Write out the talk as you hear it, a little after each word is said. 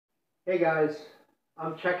Hey guys,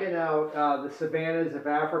 I'm checking out the savannas of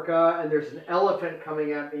Africa, and there's an elephant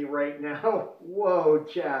coming at me right now. Whoa,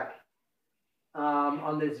 Jack.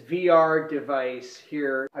 On this VR device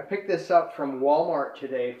here. I picked this up from Walmart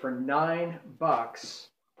today for $9.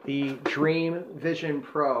 The Dream Vision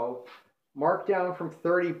Pro. Marked down from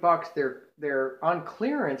 $30. They're on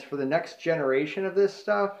clearance for the next generation of this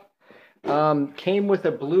stuff. Came with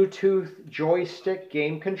a Bluetooth joystick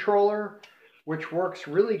game controller, which works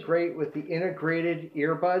really great with the integrated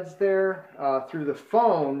earbuds there through the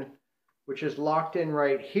phone, which is locked in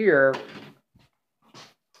right here.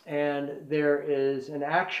 And there is an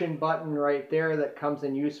action button right there that comes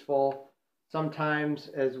in useful sometimes,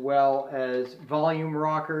 as well as volume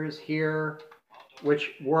rockers here,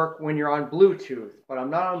 which work when you're on Bluetooth. But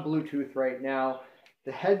I'm not on Bluetooth right now.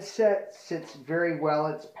 The headset sits very well.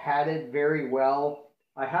 It's padded very well.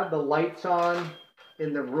 I have the lights on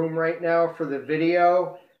in the room right now for the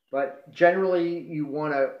video, but generally you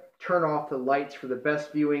want to turn off the lights for the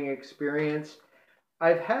best viewing experience.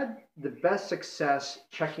 I've had the best success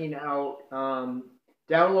checking out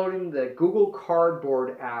downloading the Google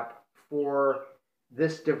Cardboard app for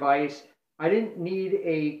this device. I didn't need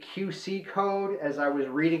a QC code, as I was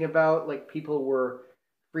reading about, like people were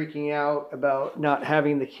freaking out about not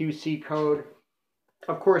having the QC code.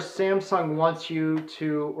 Of course, Samsung wants you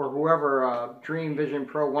to, or whoever, Dream Vision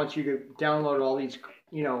Pro wants you to download all these,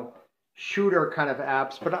 shooter kind of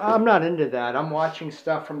apps, but I'm not into that. I'm watching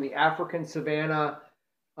stuff from the African savanna,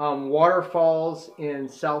 waterfalls in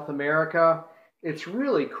South America. It's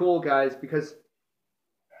really cool, guys, because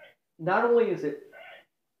not only is it,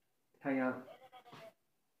 hang on.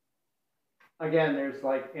 Again, there's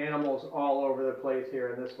like animals all over the place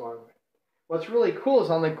here in this one. What's really cool is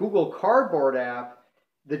on the Google Cardboard app,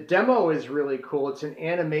 the demo is really cool. It's an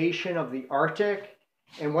animation of the Arctic.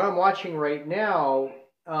 And what I'm watching right now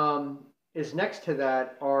is next to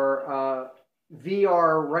that are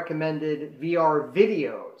VR recommended VR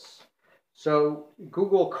videos. So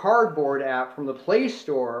Google Cardboard app from the Play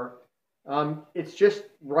Store, it's just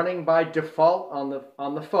running by default on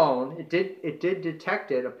the phone. It did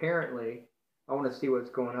detect it apparently. I want to see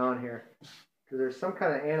what's going on here, because there's some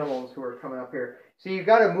kind of animals who are coming up here. So you've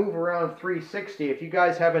got to move around 360. If you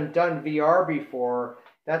guys haven't done VR before,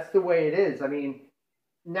 that's the way it is. I mean,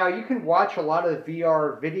 now you can watch a lot of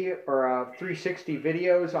VR video or 360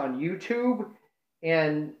 videos on YouTube,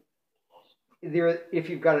 and if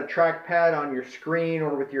you've got a trackpad on your screen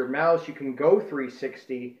or with your mouse, you can go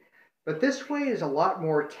 360. But this way is a lot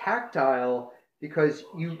more tactile, because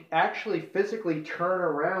you actually physically turn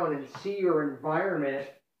around and see your environment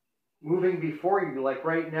moving before you. Like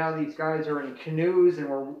right now, these guys are in canoes, and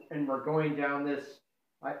we're going down this.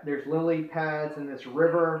 There's lily pads in this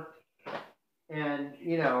river, and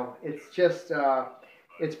it's just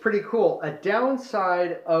it's pretty cool. A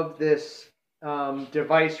downside of this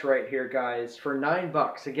device right here, guys, for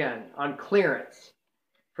 $9 again on clearance,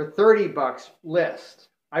 for $30 list.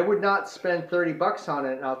 I would not spend $30 on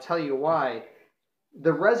it, and I'll tell you why.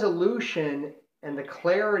 The resolution and the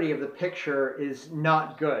clarity of the picture is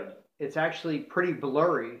not good. It's actually pretty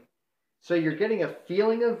blurry. So you're getting a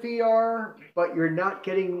feeling of VR, but you're not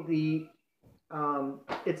getting the,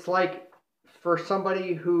 it's like for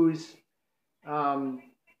somebody who's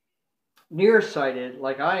nearsighted,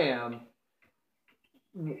 like I am,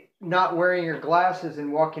 not wearing your glasses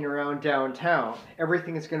and walking around downtown.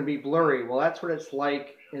 Everything is going to be blurry. Well, that's what it's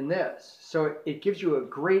like in this. So it gives you a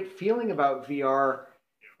great feeling about VR.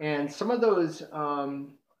 And some of those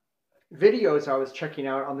videos I was checking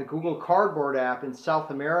out on the Google Cardboard app in South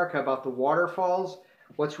America about the waterfalls,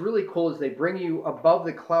 what's really cool is they bring you above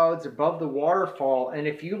the clouds, above the waterfall. And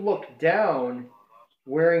if you look down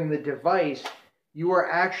wearing the device, you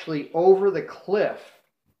are actually over the cliff,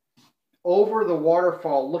 over the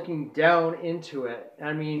waterfall, looking down into it.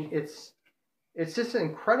 I mean, it's just an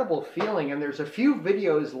incredible feeling. And there's a few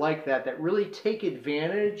videos like that that really take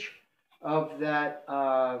advantage of that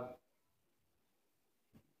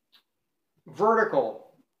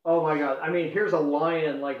vertical. Oh my God. I mean, here's a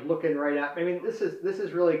lion like looking right at me. I mean, this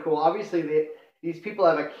is really cool. Obviously, these people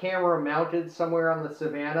have a camera mounted somewhere on the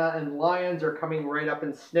savannah, and lions are coming right up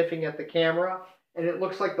and sniffing at the camera. And it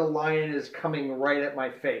looks like the lion is coming right at my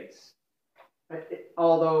face.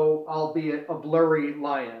 Although, albeit a blurry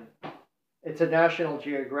lion. It's a National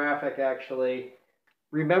Geographic, actually.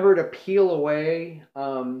 Remember to peel away.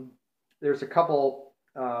 There's a couple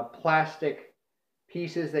plastic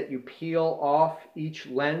pieces that you peel off each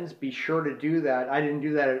lens. Be sure to do that. I didn't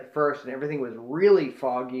do that at first, and everything was really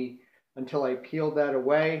foggy until I peeled that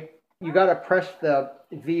away. You got to press the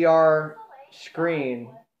VR screen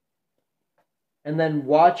and then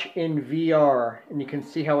watch in VR, and you can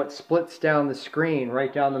see how it splits down the screen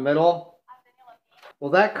right down the middle.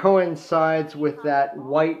 Well, that coincides with that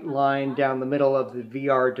white line down the middle of the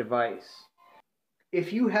VR device.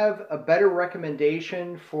 If you have a better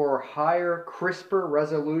recommendation for higher, crisper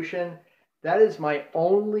resolution, that is my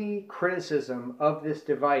only criticism of this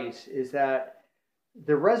device, is that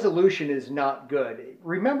the resolution is not good.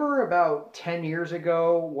 Remember about 10 years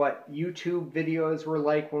ago what YouTube videos were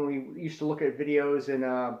like when we used to look at videos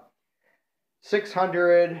in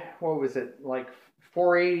 600, what was it, like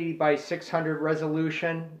 480 by 600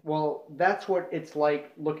 resolution? Well, that's what it's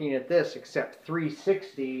like looking at this, except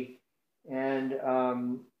 360 and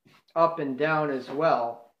up and down as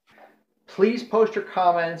well. Please post your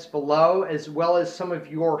comments below, as well as some of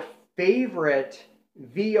your favorite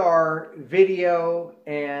VR video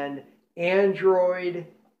and Android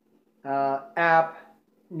app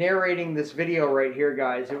narrating this video right here,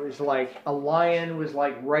 guys. It was like a lion was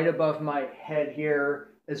like right above my head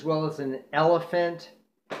here, as well as an elephant.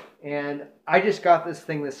 And I just got this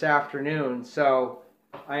thing this afternoon, so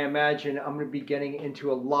I imagine I'm going to be getting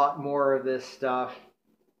into a lot more of this stuff.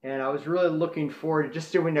 And I was really looking forward to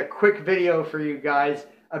just doing a quick video for you guys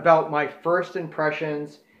about my first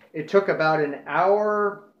impressions. It took about an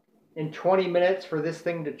hour and 20 minutes for this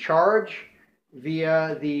thing to charge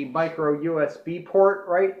via the micro USB port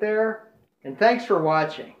right there. And thanks for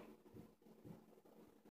watching.